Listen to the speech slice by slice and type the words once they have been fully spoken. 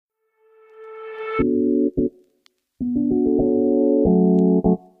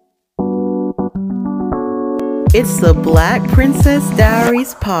It's the Black Princess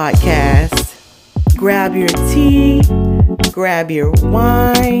Diaries podcast. Grab your tea, grab your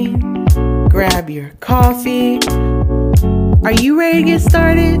wine, grab your coffee. Are you ready to get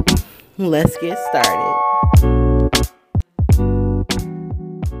started? Let's get started.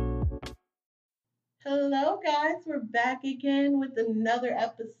 Hello, guys. We're back again with another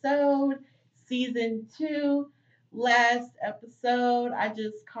episode, season 2. Last episode, I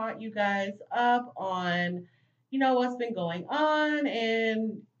just caught you guys up on, what's been going on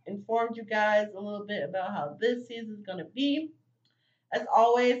and informed you guys a little bit about how this season is going to be. As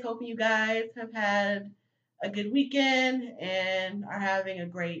always, hoping you guys have had a good weekend and are having a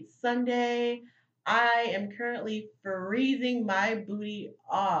great Sunday. I am currently freezing my booty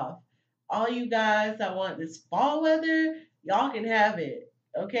off. All you guys that want this fall weather, y'all can have it,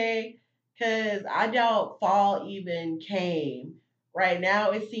 okay? Because I doubt fall even came. Right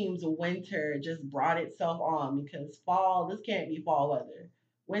now, it seems winter just brought itself on because fall, this can't be fall weather.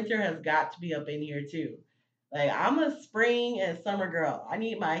 Winter has got to be up in here too. Like I'm a spring and summer girl. I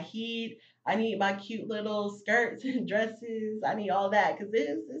need my heat. I need my cute little skirts and dresses. I need all that because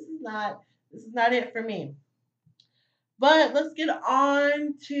this is not it for me. But let's get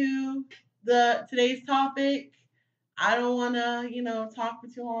on to the today's topic. I don't want to, talk for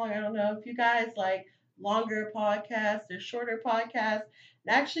too long. I don't know if you guys like longer podcasts or shorter podcasts. And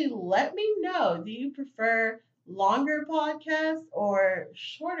actually, let me know. Do you prefer longer podcasts or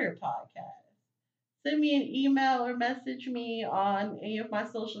shorter podcasts? Send me an email or message me on any of my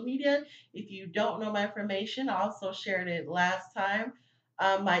social media. If you don't know my information, I also shared it last time.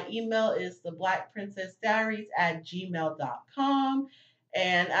 My email is the Black Princess Diaries at gmail.com.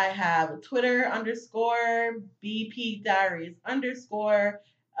 And I have Twitter underscore BP Diaries underscore,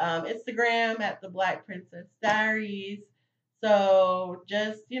 Instagram at the Black Princess Diaries. So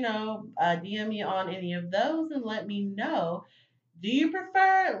just, DM me on any of those and let me know, do you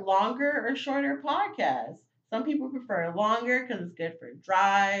prefer longer or shorter podcasts? Some people prefer longer because it's good for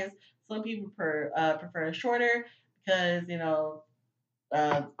drives. Some people prefer shorter because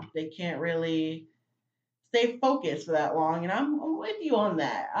uh, they can't really stay focused for that long. And I'm with you on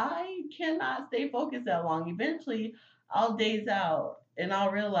that. I cannot stay focused that long. Eventually, I'll daze out and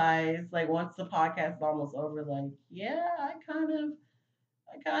I'll realize, like, once the podcast is almost over, like, yeah, I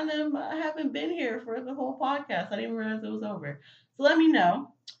haven't been here for the whole podcast. I didn't realize it was over. So let me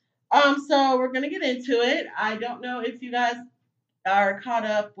know. So we're gonna get into it. I don't know if you guys are caught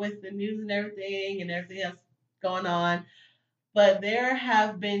up with the news and everything that's going on, but there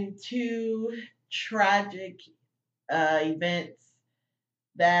have been two tragic events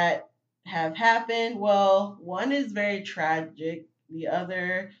that have happened. Well, one is very tragic. The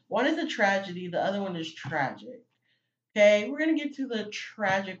other one is a tragedy. The other one is tragic. Okay, we're gonna get to the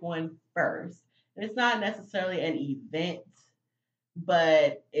tragic one first. And it's not necessarily an event,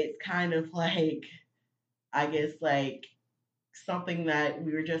 but it's kind of like, I guess, like something that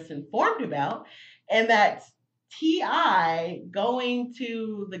we were just informed about, and that's T.I going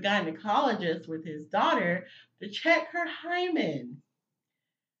to the gynecologist with his daughter to check her hymen.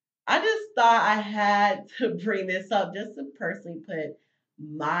 I just thought I had to bring this up just to personally put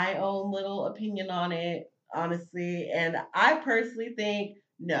my own little opinion on it, honestly. And I personally think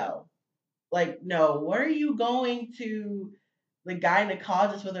no. Like, no, what are you going to the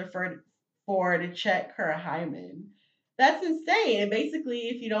gynecologist with her for to check her hymen? That's insane. And basically,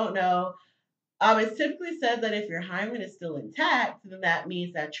 if you don't know, it's typically said that if your hymen is still intact, then that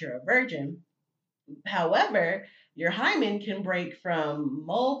means that you're a virgin. However, your hymen can break from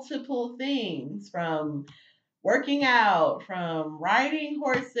multiple things, from working out, from riding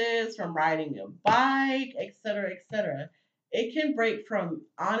horses, from riding a bike, etc., etc. It can break from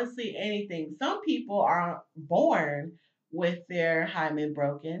honestly anything. Some people are born with their hymen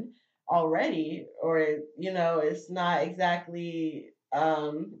broken already, or it's not exactly,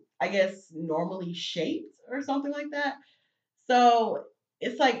 I guess, normally shaped or something like that. So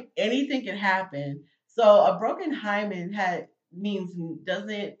it's like anything can happen. So a broken hymen means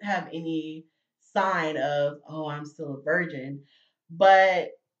doesn't have any sign of, oh, I'm still a virgin. But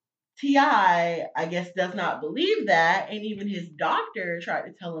T.I guess does not believe that, and even his doctor tried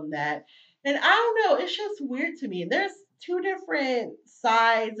to tell him that. And I don't know, it's just weird to me. There's two different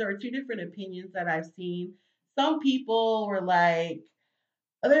sides or two different opinions that I've seen. Some people were like,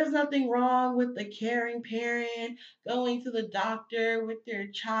 there's nothing wrong with the caring parent going to the doctor with their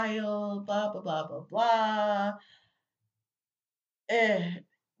child, blah, blah, blah, blah, blah.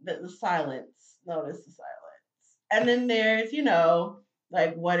 The silence. Notice the silence. And then there's,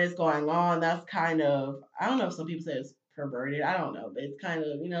 like what is going on. That's kind of, I don't know if some people say it's perverted. I don't know, but it's kind of,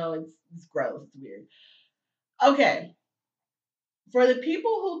 it's gross. It's weird. Okay, for the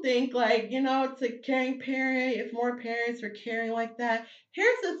people who think like, it's a caring parent, if more parents are caring like that,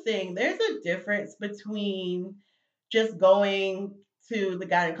 here's the thing. There's a difference between just going to the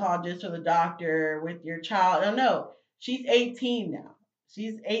gynecologist or the doctor with your child. Oh no, she's 18 now.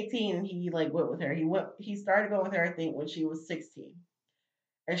 She's 18 and he like went with her. He started going with her I think when she was 16.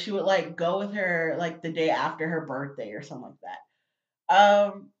 And she would like go with her like the day after her birthday or something like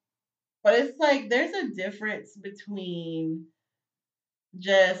that. But it's like there's a difference between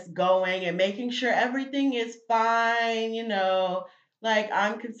just going and making sure everything is fine, like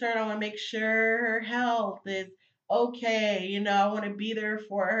I'm concerned, I want to make sure her health is okay, I want to be there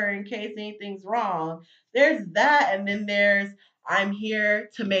for her in case anything's wrong. There's that, and then there's I'm here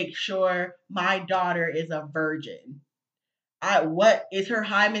to make sure my daughter is a virgin. What is her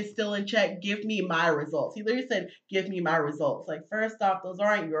hymen still in check? Give me my results. He literally said, "Give me my results." Like, first off, those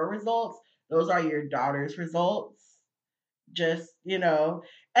aren't your results; those are your daughter's results. Just and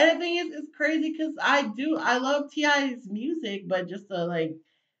the thing is, it's crazy because I love Ti's music, but just to like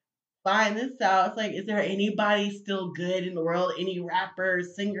find this out, it's like, is there anybody still good in the world? Any rapper,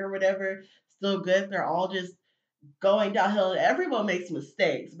 singer, whatever, still good? They're all just going downhill. Everyone makes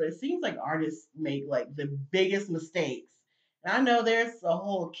mistakes, but it seems like artists make like the biggest mistakes. And I know there's a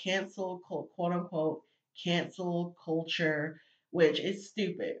whole quote unquote cancel culture, which is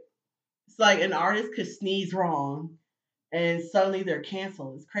stupid. It's like an artist could sneeze wrong and suddenly they're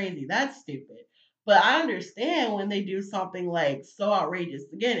canceled. It's crazy. That's stupid. But I understand when they do something like so outrageous.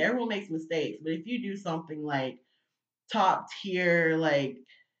 Again, everyone makes mistakes, but if you do something like top tier, like,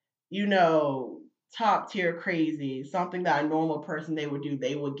 you know, top tier crazy, something that a normal person they would do,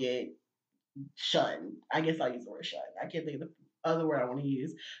 they would get shunned. I guess I'll use the word shunned. I can't think of the other word I want to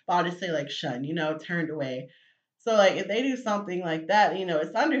use, but I'll just say like shunned, turned away. So like if they do something like that,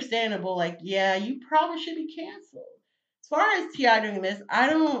 it's understandable. Like, yeah, you probably should be canceled. As far as Ti doing this, I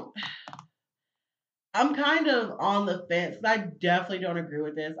don't. I'm kind of on the fence. I definitely don't agree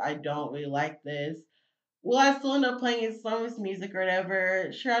with this. I don't really like this. Will I still end up playing some of his music or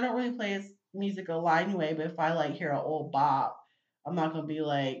whatever? Sure, I don't really play his music a lot anyway. But if I like hear an old bop, I'm not gonna be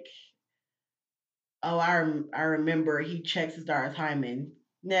like, oh, I remember he checks his daughter's hymen.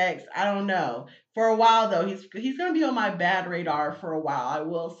 Next, I don't know. For a while though, he's gonna be on my bad radar for a while. I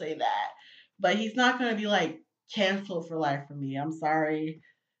will say that, but he's not gonna be like canceled for life for me. I'm sorry,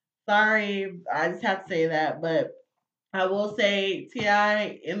 sorry. I just have to say that, but I will say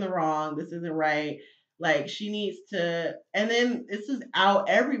Ti in the wrong. This isn't right. Like she needs to, and then this is out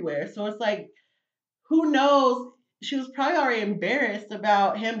everywhere. So it's like who knows? She was probably already embarrassed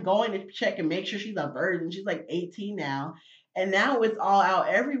about him going to check and make sure she's a virgin. She's like 18 now. And now it's all out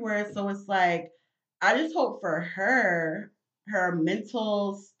everywhere. So it's like, I just hope for her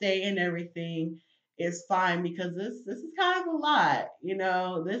mental state and everything is fine because this is kind of a lot.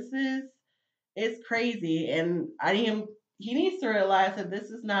 This is it's crazy. And he needs to realize that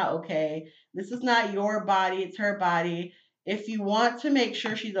this is not okay. This is not your body, it's her body. If you want to make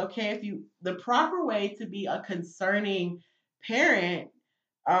sure she's okay, the proper way to be a concerning parent,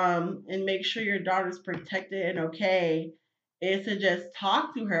 and make sure your daughter's protected and okay is to just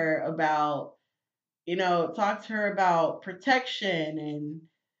talk to her about protection and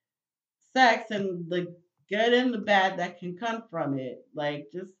sex and the good and the bad that can come from it. Like,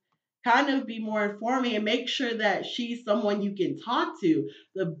 just kind of be more informing and make sure that she's someone you can talk to.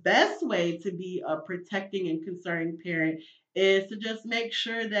 The best way to be a protecting and concerning parent is to just make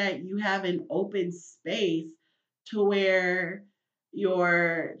sure that you have an open space to where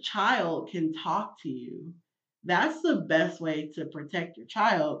your child can talk to you. That's the best way to protect your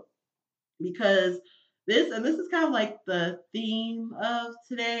child because this is kind of like the theme of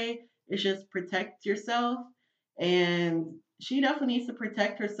today. It's just protect yourself, and she definitely needs to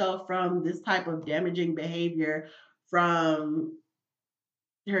protect herself from this type of damaging behavior from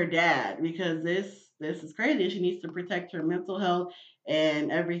her dad because this is crazy. She needs to protect her mental health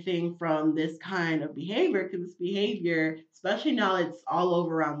and everything from this kind of behavior because this behavior, especially now it's all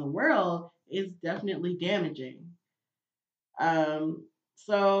over around the world, is definitely damaging.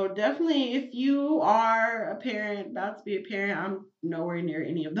 So definitely, if you are a parent, about to be a parent, I'm nowhere near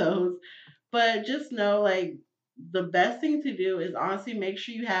any of those. But just know, like, the best thing to do is honestly make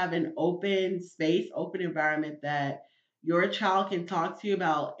sure you have an open space, open environment that your child can talk to you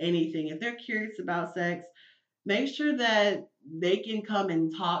about anything. If they're curious about sex, make sure that they can come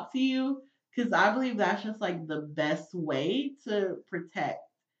and talk to you because I believe that's just like the best way to protect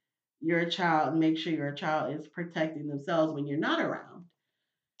your child and make sure your child is protecting themselves when you're not around.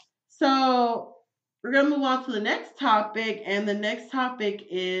 So we're gonna move on to the next topic, and the next topic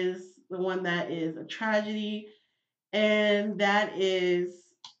is the one that is a tragedy, and that is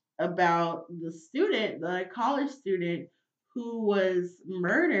about the student, the college student who was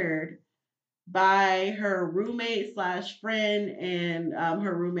murdered by her roommate slash friend and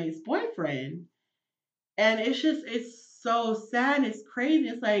her roommate's boyfriend. And it's so sad. It's crazy.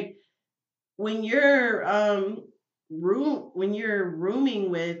 It's like when you're when you're rooming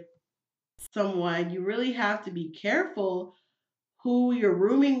with someone, you really have to be careful who you're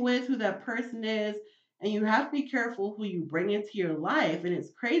rooming with, who that person is, and you have to be careful who you bring into your life. And it's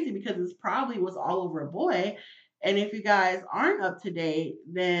crazy because it's probably was all over a boy. And if you guys aren't up to date,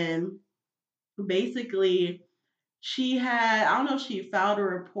 then basically she had, I don't know if she filed a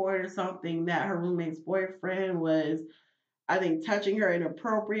report or something that her roommate's boyfriend was, I think, touching her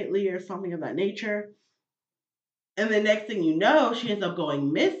inappropriately or something of that nature. And the next thing you know, she ends up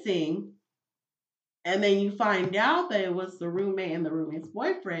going missing. And then you find out that it was the roommate and the roommate's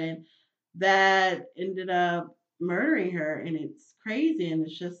boyfriend that ended up murdering her. And it's crazy. And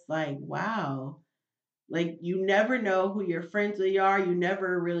it's just like, wow. Like you never know who your friends really are. You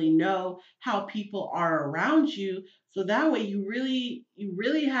never really know how people are around you. So that way you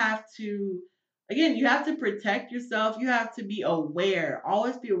really have to, again, you have to protect yourself. You have to be aware.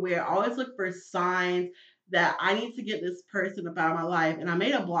 Always be aware. Always look for signs that I need to get this person up out of my life. And I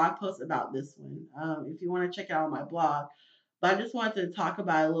made a blog post about this one. If you want to check it out on my blog. But I just wanted to talk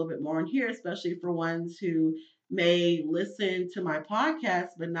about it a little bit more in here, especially for ones who may listen to my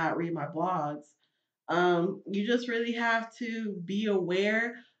podcast but not read my blogs. You just really have to be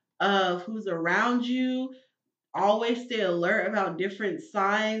aware of who's around you. Always stay alert about different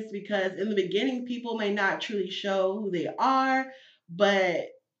signs because in the beginning, people may not truly show who they are, but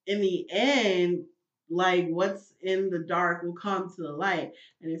in the end, like what's in the dark will come to the light.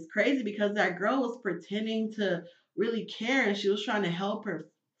 And it's crazy because that girl was pretending to really care and she was trying to help her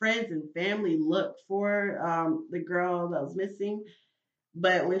friends and family look for the girl that was missing,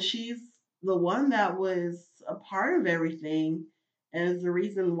 but when she's the one that was a part of everything and is the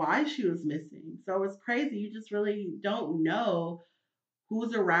reason why she was missing. So it's crazy. You just really don't know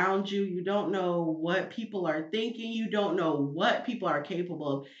who's around you. You don't know what people are thinking. You don't know what people are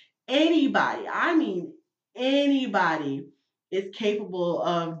capable of. Anybody, I mean, anybody is capable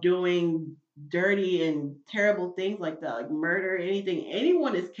of doing dirty and terrible things like that, like murder, anything.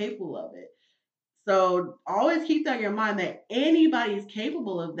 Anyone is capable of it. So always keep that in your mind that anybody is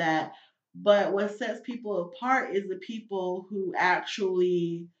capable of that. But what sets people apart is the people who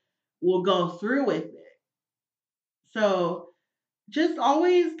actually will go through with it. So just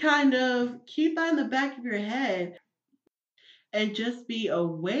always kind of keep that in the back of your head and just be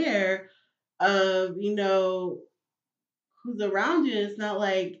aware of, who's around you. It's not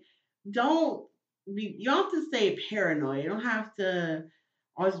like don't you don't have to stay paranoid. You don't have to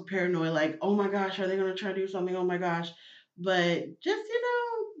always be paranoid like, oh my gosh, are they gonna try to do something? Oh my gosh. But just,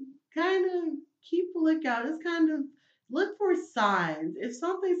 kind of keep a lookout. Just kind of look for signs. If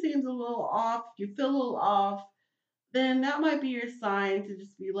something seems a little off, you feel a little off, then that might be your sign to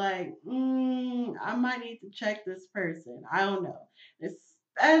just be like, I might need to check this person. I don't know.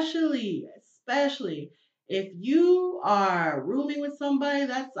 Especially if you are rooming with somebody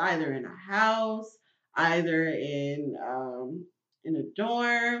that's either in a house, either in a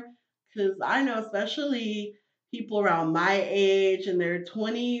dorm. Because I know, especially people around my age in their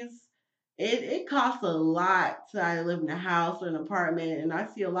 20s, it costs a lot to either live in a house or an apartment. And I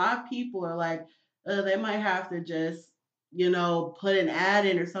see a lot of people are like, they might have to just, put an ad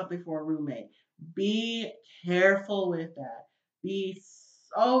in or something for a roommate. Be careful with that. Be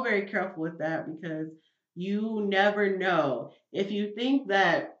so very careful with that because you never know. If you think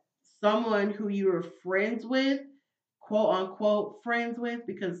that someone who you were friends with, quote unquote friends with,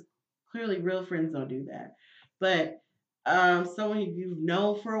 because clearly real friends don't do that, but someone you've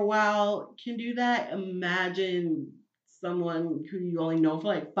known for a while can do that. Imagine someone who you only know for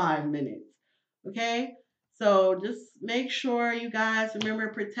like 5 minutes. Okay? So just make sure you guys remember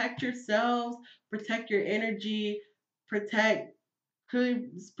protect yourselves, protect your energy, protect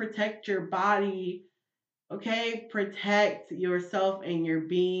please protect your body, okay? Protect yourself and your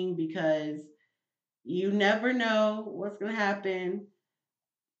being because you never know what's going to happen,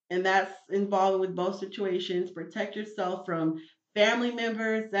 and that's involved with both situations. Protect yourself from family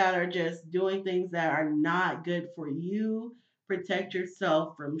members that are just doing things that are not good for you. Protect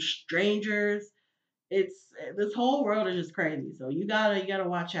yourself from strangers. It's this whole world is just crazy. So you gotta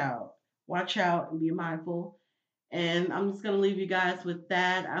watch out and be mindful. And I'm just gonna leave you guys with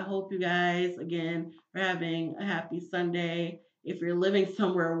that. I hope you guys again are having a happy Sunday If you're living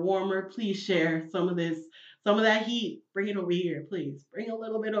somewhere warmer, please share some of that heat. Bring it over here, please. Bring a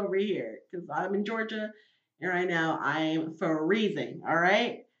little bit over here because I'm in Georgia and right now I'm freezing. All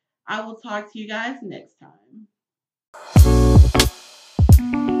right. I will talk to you guys next time.